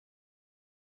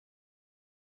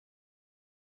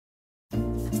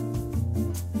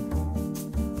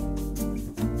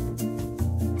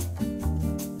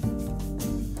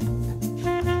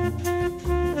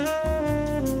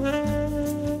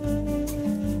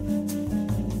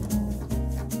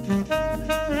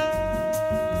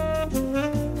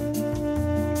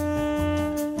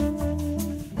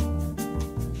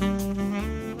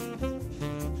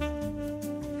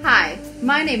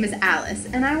My name is Alice,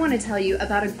 and I want to tell you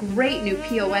about a great new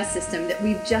POS system that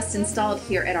we've just installed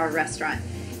here at our restaurant.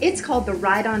 It's called the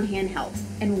Write-On Handheld,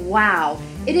 and wow,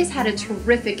 it has had a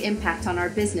terrific impact on our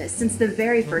business since the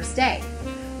very first day.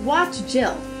 Watch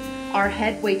Jill, our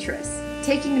head waitress,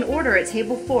 taking an order at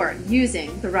table 4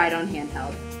 using the Write-On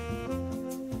Handheld.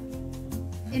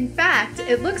 In fact,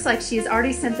 it looks like she's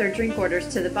already sent their drink orders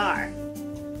to the bar.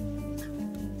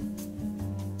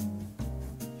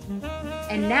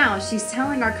 And now she's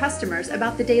telling our customers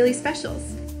about the daily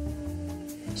specials.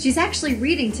 She's actually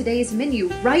reading today's menu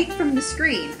right from the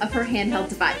screen of her handheld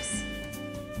device.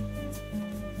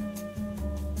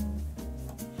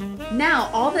 Now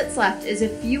all that's left is a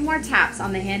few more taps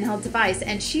on the handheld device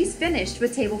and she's finished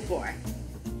with table 4.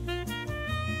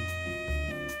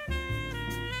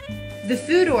 The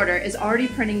food order is already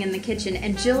printing in the kitchen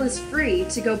and Jill is free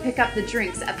to go pick up the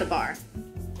drinks at the bar.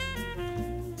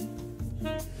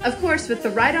 Of course, with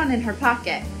the Write-On in her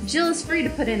pocket, Jill is free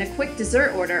to put in a quick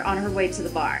dessert order on her way to the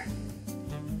bar.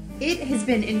 It has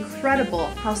been incredible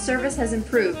how service has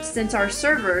improved since our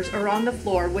servers are on the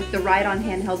floor with the Write-On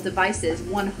handheld devices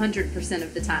 100%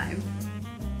 of the time.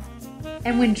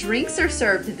 And when drinks are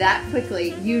served that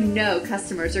quickly, you know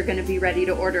customers are going to be ready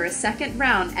to order a second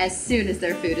round as soon as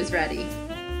their food is ready.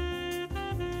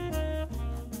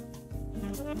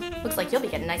 Looks like you'll be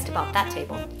getting nice about that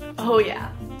table. Oh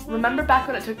yeah. Remember back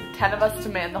when it took 10 of us to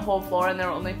man the whole floor and there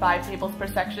were only 5 tables per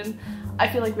section? I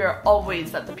feel like we were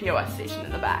always at the POS station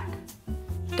in the back.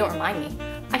 Don't remind me.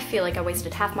 I feel like I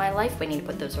wasted half my life waiting to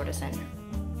put those orders in.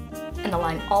 And the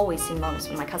line always seemed longest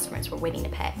when my customers were waiting to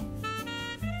pay.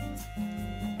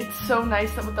 It's so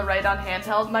nice that with the Write-On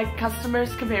handheld, my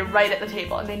customers can pay right at the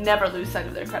table and they never lose sight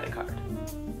of their credit card.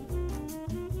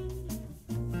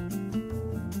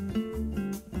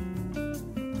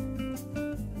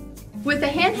 With a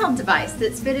handheld device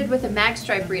that's fitted with a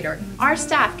magstripe reader, our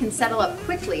staff can settle up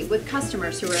quickly with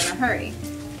customers who are in a hurry,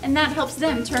 and that helps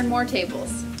them turn more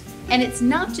tables. And it's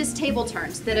not just table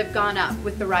turns that have gone up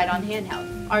with the Write-On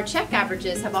handheld. Our check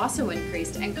averages have also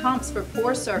increased and comps for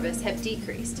poor service have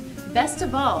decreased. Best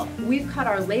of all, we've cut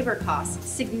our labor costs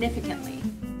significantly.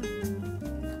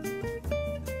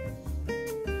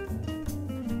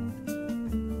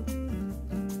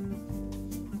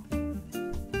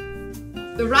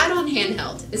 The Write-On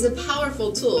Handheld is a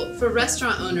powerful tool for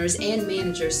restaurant owners and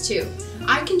managers too.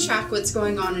 I can track what's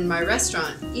going on in my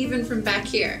restaurant, even from back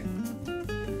here.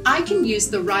 I can use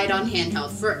the Write-On Handheld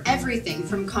for everything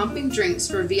from comping drinks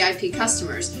for VIP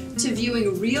customers to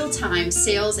viewing real-time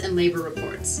sales and labor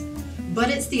reports.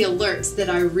 But it's the alerts that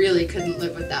I really couldn't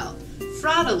live without.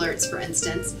 Fraud alerts, for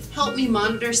instance, help me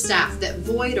monitor staff that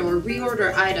void or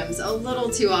reorder items a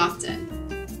little too often.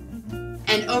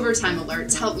 And overtime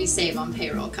alerts help me save on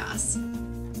payroll costs.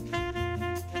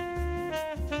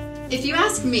 If you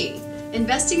ask me,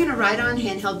 investing in a Write-On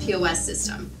handheld POS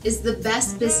system is the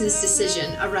best business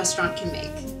decision a restaurant can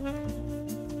make.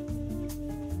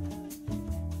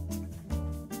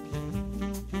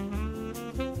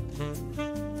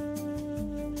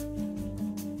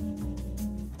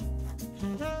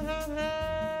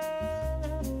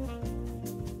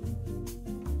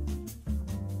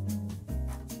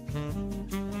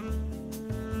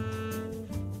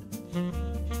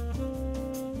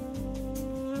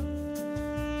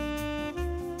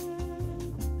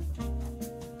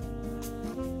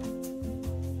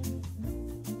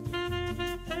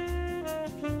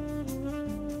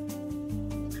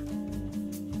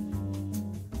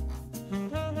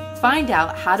 Find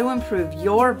out how to improve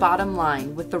your bottom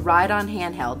line with the Write-On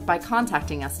handheld by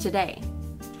contacting us today.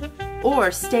 Or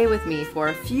stay with me for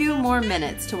a few more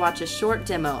minutes to watch a short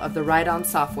demo of the Write-On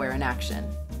software in action.